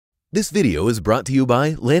This video is brought to you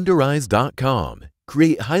by Landerize.com.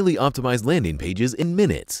 Create highly optimized landing pages in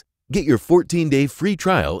minutes. Get your 14-day free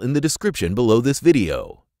trial in the description below this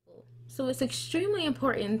video. So it's extremely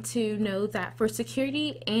important to know that for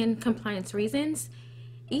security and compliance reasons,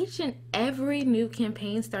 each and every new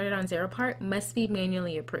campaign started on Zeropark must be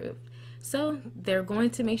manually approved. So they're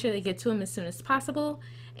going to make sure they get to them as soon as possible,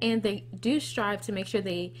 and they do strive to make sure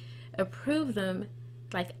they approve them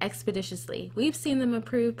like expeditiously. We've seen them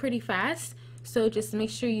approved pretty fast, so just make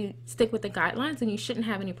sure you stick with the guidelines and you shouldn't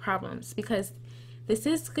have any problems, because this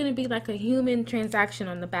is going to be like a human transaction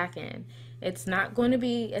on the back end. It's not going to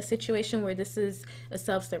be a situation where this is a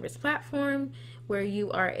self-service platform where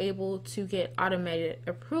you are able to get automated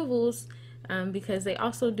approvals, because they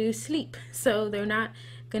also do sleep. So they're not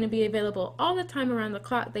going to be available all the time around the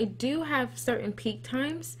clock. They do have certain peak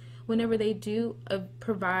times whenever they do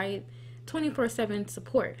provide 24/7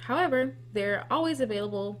 support. However, they're always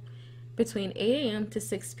available between 8 a.m. to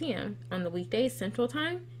 6 p.m. on the weekdays Central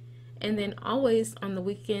Time, and then always on the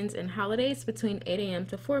weekends and holidays between 8 a.m.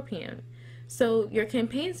 to 4 p.m. So your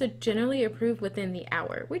campaigns are generally approved within the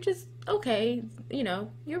hour, which is okay. You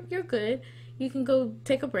know, you're good. You can go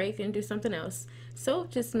take a break and do something else. So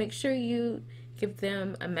just make sure you give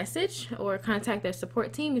them a message or contact their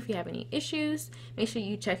support team if you have any issues. Make sure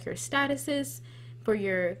you check your statuses for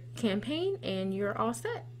your campaign and you're all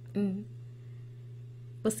set. And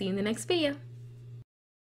we'll see you in the next video.